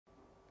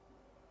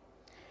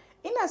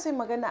ina son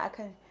magana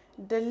akan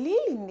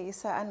dalilin da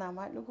yasa ana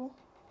maɗigo,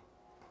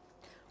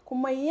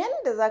 kuma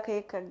yanda za ka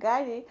yi ka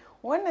gane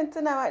wannan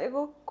tana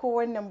maɗigo ko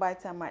wannan ba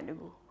ta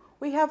maɗigo.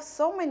 We have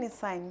so many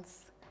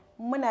signs.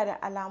 Muna da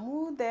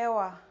alamu da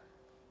yawa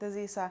da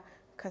zai sa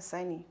ka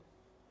sani.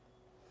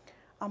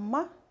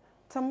 Amma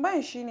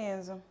tambayan shi ne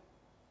yanzu,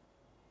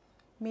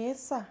 me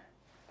yasa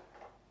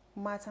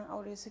matan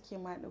aure suke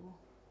maɗigo?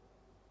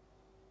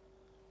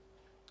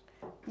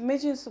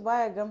 Mijinsu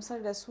baya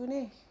gamsar da su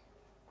ne?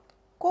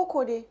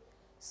 Ko dai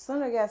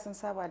sun riga sun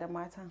saba da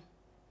matan?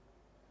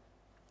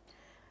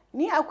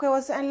 Ni akwai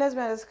wasu 'yan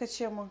lesbian da suka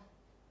ce min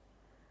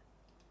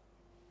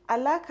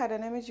alaka da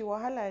namiji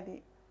wahala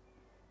ne,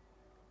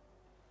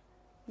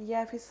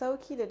 ya fi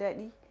sauki da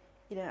daɗi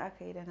idan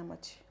aka yi da na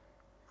mace.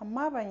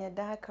 Amma ban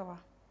yadda haka ba,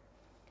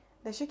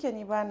 da shike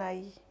ni ba na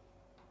yi,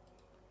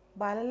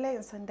 ba lallai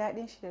in san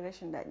daɗin shi da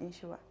rashin daɗin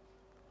shi ba.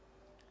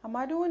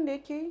 Amma duk wanda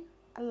yake yi,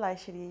 Allah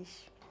shirye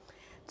shi.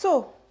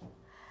 To,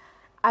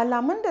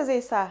 alamun da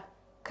zai sa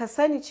ka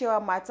sani cewa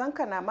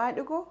matanka na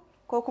maɗigo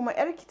ko kuma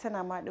 'yarki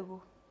tana maɗigo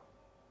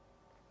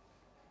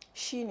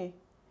shine,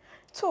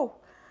 to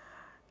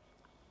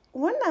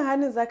wannan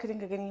hannun za ka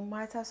dinga gani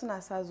mata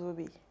suna sa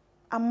zobe,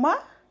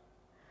 amma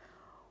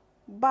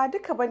ba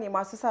duka bane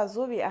masu sa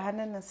zobe a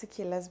hannun nan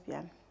suke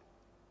lesbian.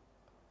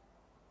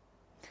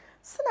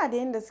 Suna da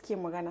yadda suke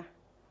magana.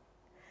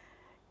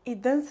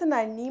 Idan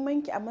suna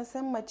neman ki a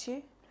matsayin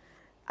mace,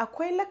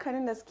 akwai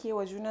lakanin da suke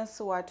wa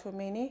junansu, wato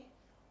mene?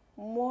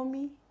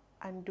 Mommy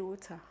and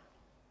daughter.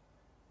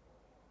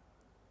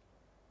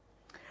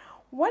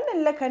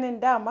 Wannan lakanin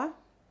dama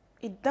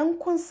idan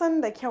kun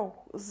san da kyau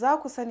za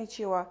ku sani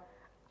cewa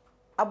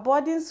a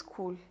boarding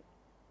school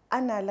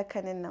ana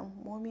lakanin nan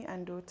mommy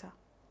and daughter.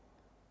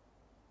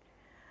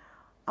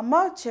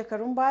 Amma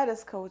shekarun baya da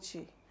suka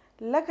wuce,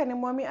 lakanin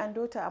mommy and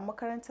daughter a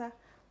makaranta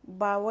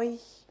ba wai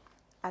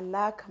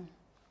alakan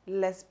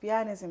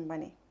lesbianism ba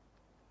ne.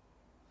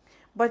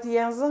 But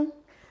yanzu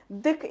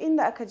duk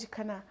inda aka ji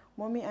kana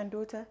mommy and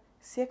daughter,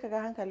 sai ka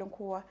ga hankalin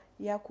kowa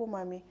ya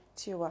koma mai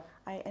cewa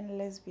ai 'yan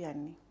lesbian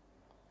ne.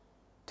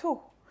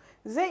 To,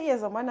 zai iya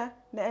zamana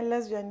na 'yan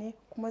lesbian ne,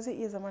 kuma zai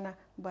iya zamana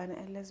ba na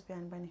 'yan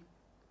lesbian ba ne.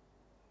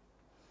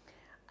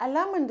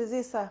 Alaman da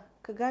zai sa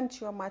ka gane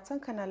cewa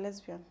matanka na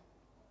lesbian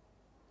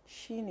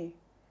shine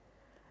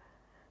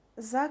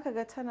za ka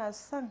ga tana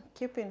son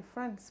keeping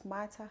friends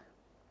mata.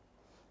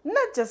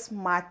 Not just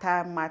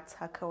mata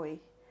kawai.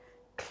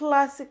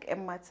 Classic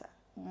 'yan mata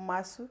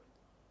masu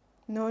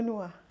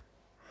nonuwa.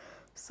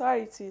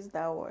 Sorry to use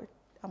that word,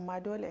 amma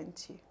dole in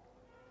ce.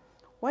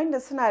 Wanda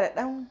suna da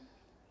ɗan,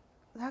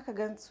 za ka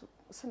gan su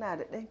suna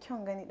da ɗan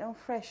kyan gani, ɗan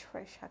fresh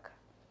haka.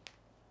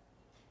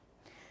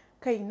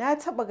 Kai, na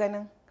taɓa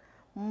ganin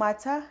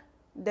mata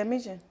da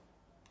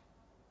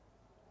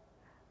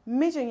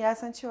mijin ya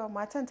san cewa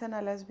matan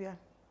tana lesbian.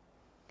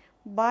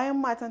 Bayan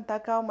matan ta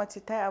kawo mace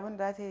ta yi abin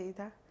da za ta yi da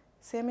ita,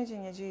 sai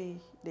mijin ya je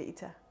da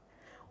ita.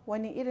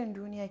 Wani irin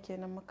duniya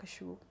kenan muka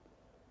shigo?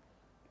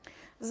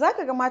 Za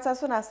ka ga mata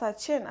suna sa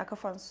chain a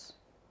kafansu,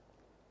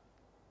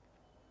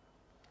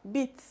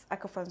 beads a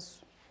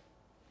kafansu.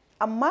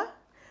 Amma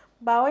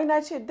ba wai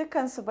na ce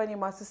dukansu bane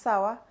masu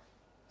sawa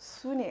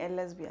su ne 'yan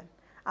lesbian.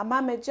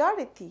 Amma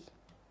majority,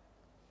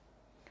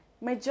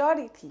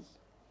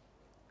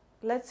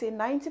 let's say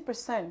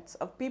 90%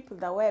 of people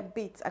that wear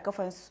beads a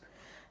kafansu,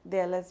 they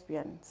are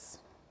lesbians.